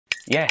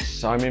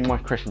Yes, I'm in my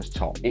Christmas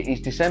top. It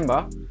is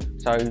December,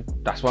 so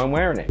that's why I'm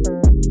wearing it.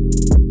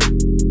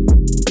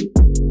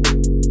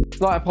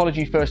 Slight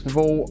apology first of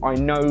all. I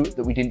know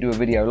that we didn't do a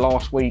video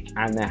last week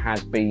and there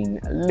has been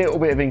a little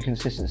bit of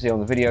inconsistency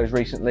on the videos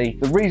recently.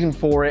 The reason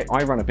for it,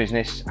 I run a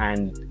business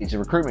and it's a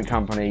recruitment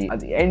company.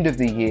 At the end of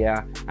the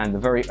year and the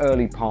very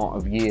early part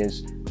of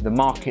years, the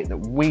market that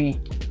we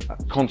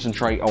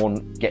concentrate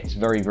on gets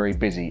very, very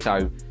busy.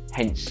 So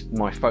hence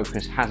my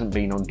focus hasn't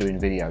been on doing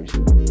videos.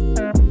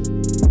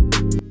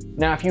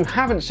 Now, if you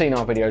haven't seen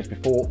our videos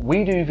before,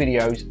 we do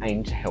videos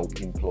aimed to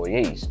help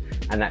employees,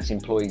 and that's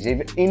employees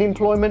either in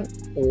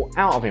employment or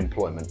out of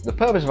employment. The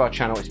purpose of our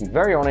channel is to be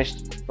very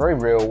honest, very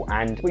real,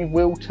 and we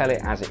will tell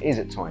it as it is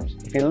at times.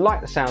 If you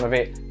like the sound of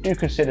it, do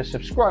consider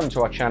subscribing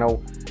to our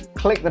channel,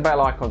 click the bell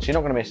icon so you're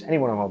not going to miss any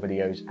one of our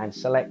videos, and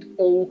select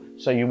all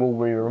so you will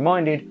be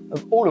reminded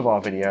of all of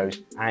our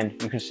videos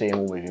and you can see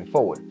them all moving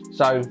forward.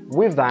 So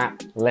with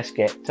that, let's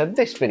get to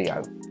this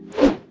video.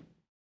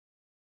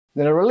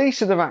 The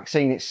release of the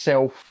vaccine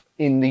itself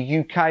in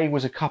the UK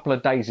was a couple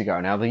of days ago.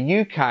 Now,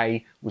 the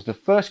UK was the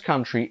first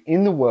country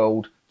in the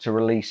world to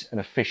release an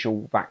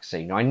official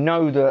vaccine. I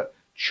know that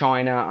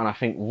China and I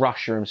think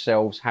Russia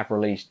themselves have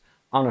released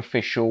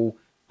unofficial,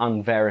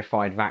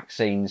 unverified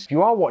vaccines. If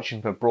you are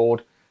watching from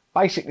abroad,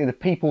 basically the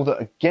people that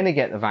are going to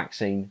get the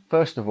vaccine,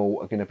 first of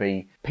all, are going to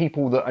be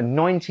people that are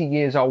 90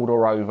 years old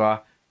or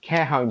over,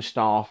 care home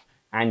staff,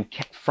 and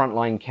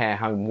frontline care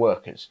home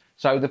workers.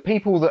 So the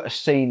people that are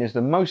seen as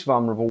the most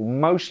vulnerable,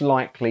 most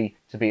likely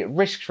to be at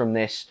risk from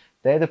this,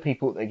 they're the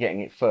people that are getting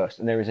it first.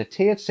 And there is a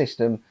tiered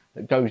system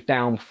that goes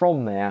down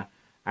from there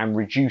and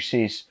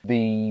reduces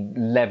the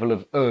level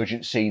of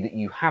urgency that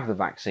you have the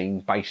vaccine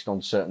based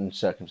on certain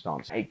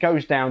circumstances. It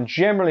goes down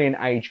generally in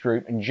age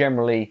group and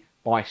generally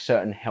by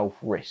certain health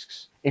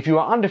risks. If you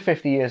are under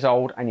 50 years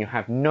old and you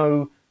have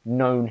no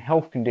known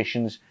health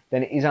conditions,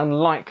 then it is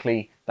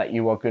unlikely that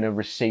you are going to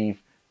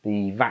receive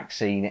the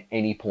vaccine at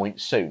any point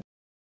soon.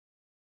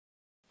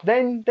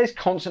 Then there's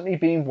constantly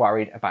being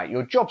worried about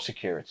your job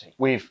security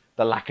with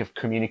the lack of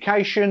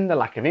communication, the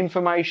lack of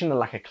information, the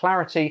lack of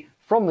clarity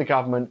from the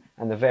government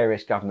and the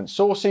various government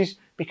sources,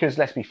 because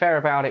let's be fair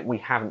about it, we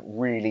haven't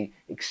really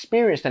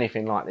experienced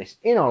anything like this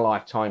in our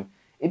lifetime.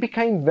 It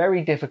became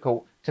very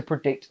difficult to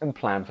predict and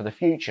plan for the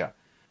future.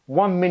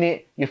 One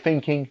minute you're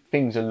thinking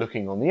things are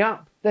looking on the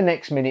up, the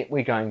next minute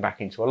we're going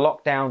back into a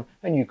lockdown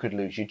and you could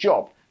lose your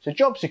job. So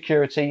job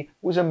security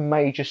was a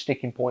major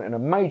sticking point and a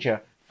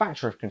major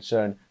factor of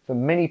concern for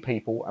many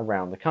people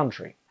around the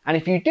country. And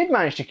if you did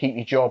manage to keep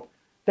your job,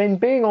 then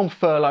being on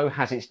furlough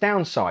has its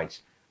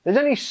downsides. There's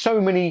only so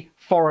many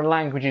foreign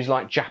languages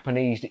like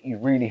Japanese that you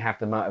really have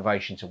the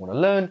motivation to want to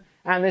learn,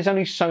 and there's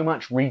only so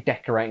much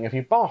redecorating of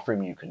your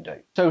bathroom you can do.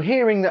 So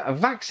hearing that a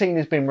vaccine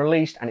has been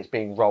released and it's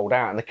being rolled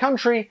out in the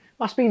country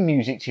must be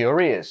music to your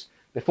ears.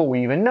 Before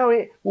we even know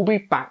it, we'll be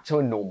back to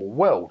a normal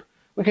world.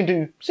 We can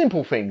do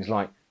simple things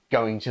like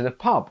going to the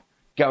pub,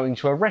 going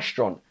to a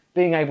restaurant,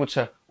 being able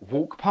to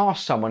walk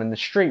past someone in the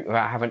street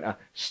without having to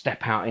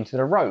step out into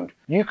the road.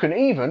 You can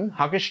even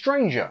hug a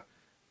stranger,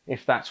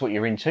 if that's what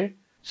you're into.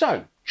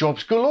 So,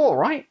 jobs galore,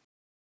 right?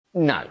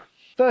 No.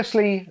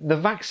 Firstly, the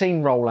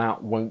vaccine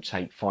rollout won't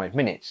take 5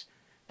 minutes.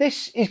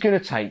 This is going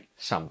to take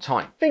some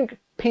time. Think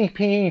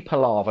PPE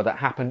palaver that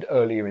happened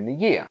earlier in the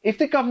year. If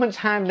the government's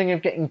handling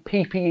of getting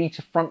PPE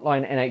to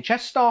frontline NHS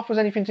staff was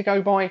anything to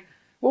go by,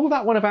 well,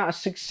 that went about as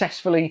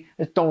successfully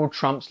as Donald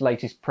Trump's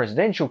latest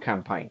presidential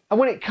campaign. And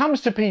when it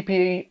comes to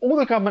PPE, all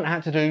the government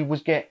had to do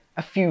was get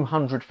a few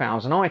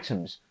 100,000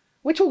 items.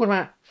 We're talking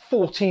about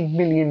 14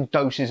 million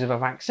doses of a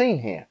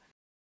vaccine here.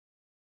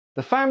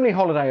 The family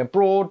holiday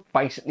abroad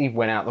basically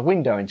went out the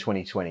window in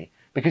 2020,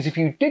 because if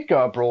you did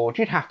go abroad,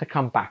 you'd have to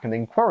come back and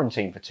then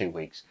quarantine for 2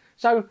 weeks.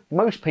 So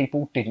most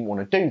people didn't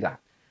want to do that.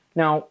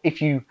 Now,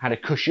 if you had a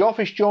cushy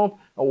office job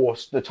or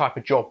the type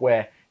of job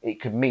where it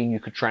could mean you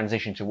could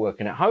transition to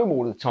working at home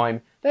all the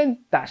time, then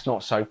that's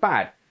not so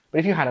bad.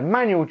 But if you had a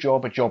manual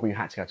job, a job where you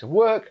had to go to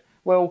work,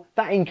 well,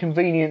 that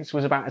inconvenience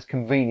was about as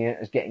convenient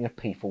as getting a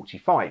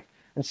P45.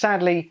 And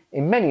sadly,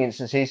 in many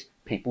instances,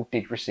 people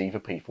did receive a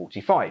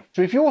P45.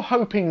 So if you're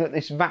hoping that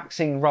this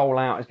vaccine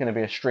rollout is going to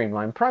be a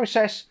streamlined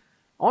process,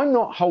 I'm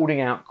not holding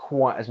out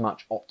quite as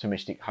much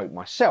optimistic hope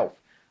myself.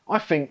 I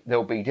think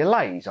there'll be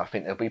delays, I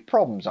think there'll be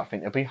problems, I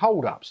think there'll be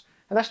hold-ups.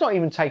 And that's not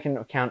even taking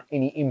into account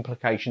any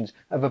implications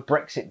of a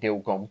Brexit deal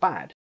gone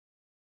bad.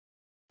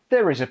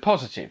 There is a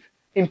positive.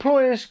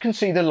 Employers can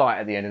see the light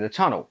at the end of the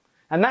tunnel,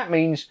 and that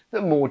means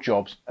that more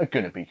jobs are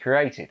going to be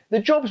created. The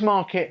jobs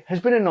market has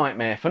been a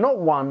nightmare for not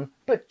one,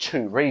 but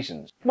 2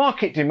 reasons.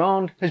 Market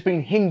demand has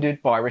been hindered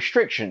by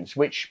restrictions,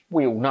 which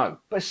we all know.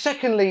 But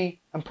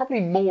secondly, and probably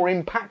more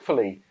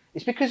impactfully,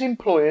 it's because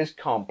employers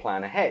can't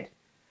plan ahead.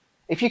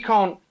 If you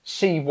can't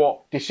see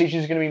what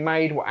decisions are going to be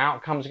made, what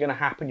outcomes are going to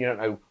happen, you don't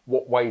know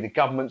what way the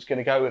government's going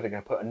to go, if they're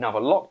going to put another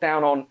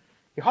lockdown on,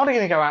 you're hardly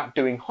going to go out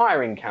doing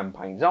hiring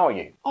campaigns, are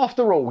you?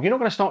 After all, you're not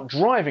going to start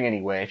driving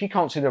anywhere if you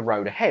can't see the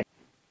road ahead.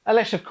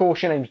 Unless, of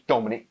course, your name's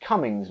Dominic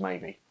Cummings,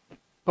 maybe.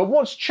 But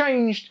what's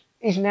changed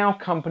is now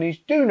companies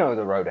do know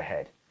the road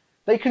ahead.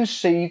 They can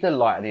see the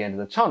light at the end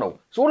of the tunnel.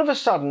 So all of a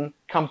sudden,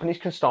 companies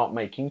can start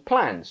making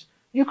plans.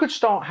 You could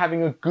start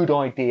having a good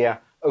idea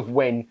of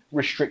when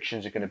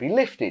restrictions are going to be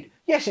lifted.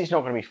 Yes, it's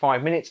not going to be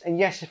 5 minutes, and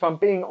yes, if I'm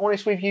being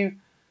honest with you,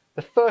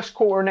 the first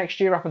quarter of next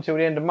year up until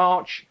the end of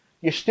March,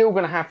 you're still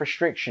going to have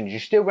restrictions, you're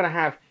still going to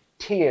have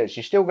tiers,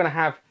 you're still going to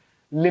have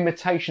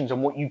limitations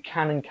on what you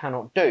can and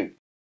cannot do.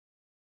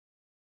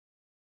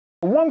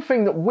 One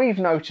thing that we've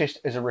noticed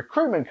as a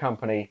recruitment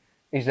company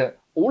is that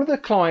all of the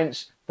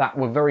clients that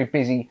were very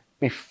busy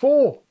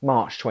before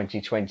March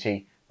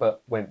 2020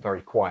 but went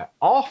very quiet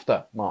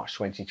after March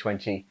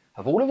 2020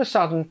 have all of a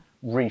sudden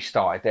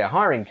restarted their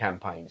hiring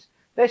campaigns.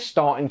 They're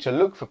starting to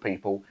look for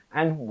people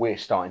and we're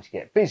starting to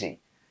get busy.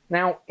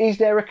 Now, is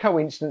there a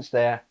coincidence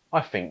there? I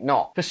think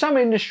not. For some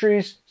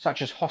industries,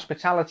 such as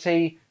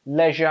hospitality,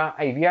 leisure,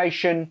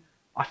 aviation,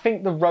 I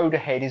think the road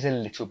ahead is a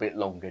little bit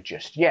longer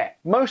just yet.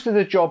 Most of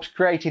the jobs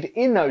created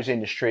in those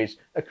industries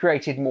are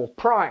created more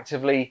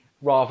proactively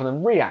rather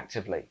than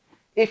reactively.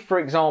 If, for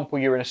example,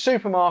 you're in a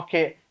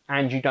supermarket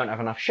and you don't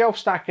have enough shelf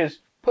stackers,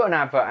 put an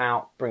advert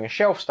out, bring a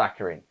shelf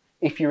stacker in.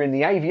 If you're in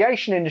the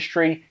aviation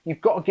industry,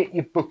 you've got to get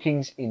your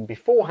bookings in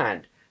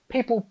beforehand.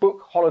 People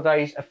book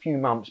holidays a few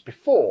months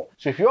before.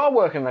 So if you are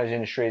working in those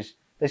industries,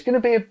 there's going to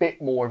be a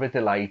bit more of a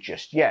delay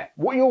just yet.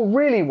 What you're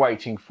really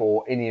waiting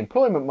for in the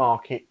employment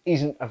market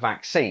isn't a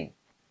vaccine.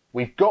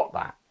 We've got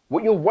that.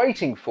 What you're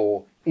waiting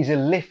for is a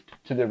lift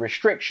to the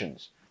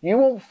restrictions. You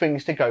want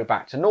things to go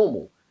back to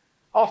normal.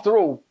 After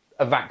all,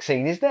 a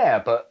vaccine is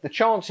there, but the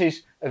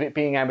chances of it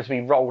being able to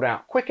be rolled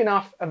out quick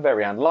enough are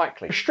very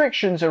unlikely.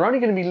 Restrictions are only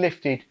going to be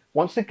lifted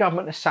once the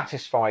government is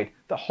satisfied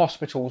that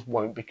hospitals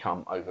won't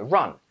become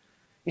overrun.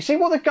 You see,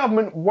 what the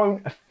government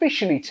won't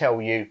officially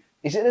tell you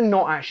is that they're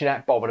not actually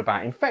that bothered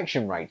about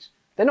infection rates.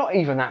 They're not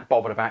even that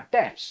bothered about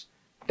deaths.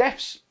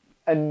 Deaths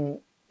and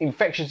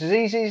infectious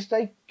diseases,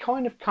 they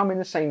kind of come in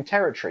the same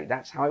territory.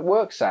 That's how it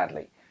works,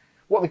 sadly.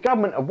 What the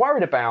government are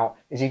worried about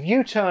is if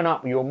you turn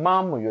up with your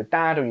mum or your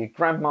dad or your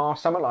grandma,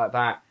 something like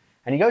that,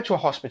 and you go to a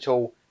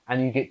hospital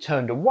and you get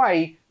turned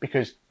away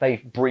because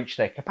they've breached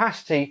their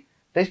capacity,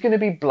 there's going to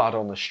be blood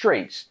on the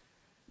streets.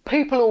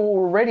 People are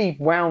already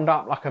wound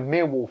up like a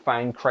Millwall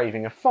fan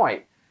craving a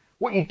fight.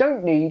 What you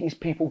don't need is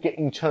people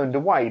getting turned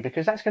away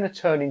because that's going to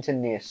turn into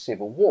near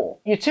civil war.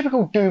 Your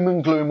typical doom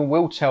and gloomer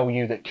will tell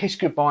you that kiss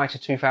goodbye to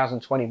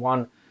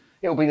 2021,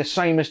 it'll be the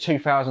same as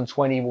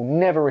 2020, we'll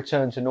never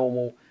return to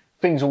normal,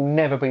 things will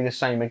never be the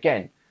same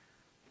again.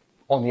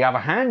 On the other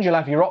hand, you'll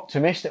have your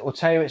optimist that will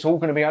tell you it's all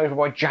going to be over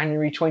by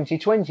January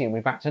 2020 and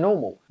we're back to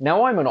normal.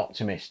 Now, I'm an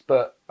optimist,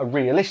 but a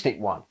realistic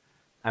one.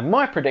 And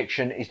my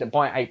prediction is that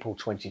by April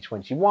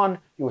 2021,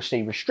 you will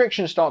see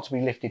restrictions start to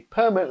be lifted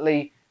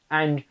permanently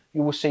and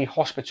you will see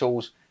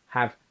hospitals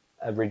have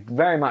a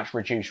very much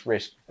reduced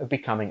risk of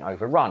becoming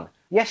overrun.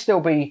 Yes,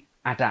 there'll be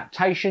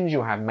adaptations,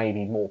 you'll have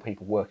maybe more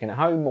people working at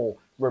home, more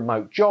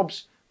remote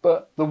jobs,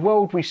 but the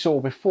world we saw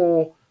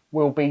before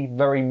will be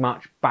very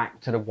much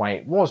back to the way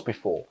it was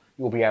before.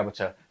 You'll be able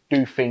to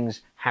do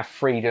things, have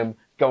freedom,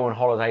 go on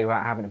holiday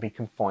without having to be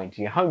confined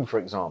to your home, for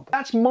example.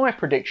 That's my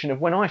prediction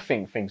of when I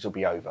think things will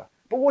be over.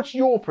 But what's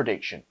your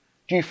prediction?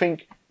 Do you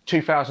think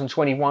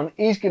 2021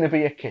 is going to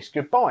be a kiss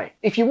goodbye?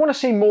 If you want to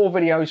see more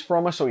videos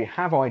from us or you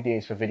have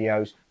ideas for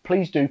videos,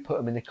 please do put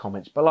them in the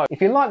comments below.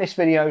 If you like this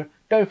video,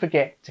 don't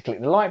forget to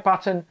click the like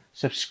button,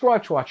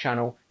 subscribe to our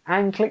channel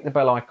and click the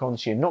bell icon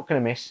so you're not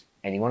going to miss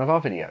any one of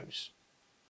our videos.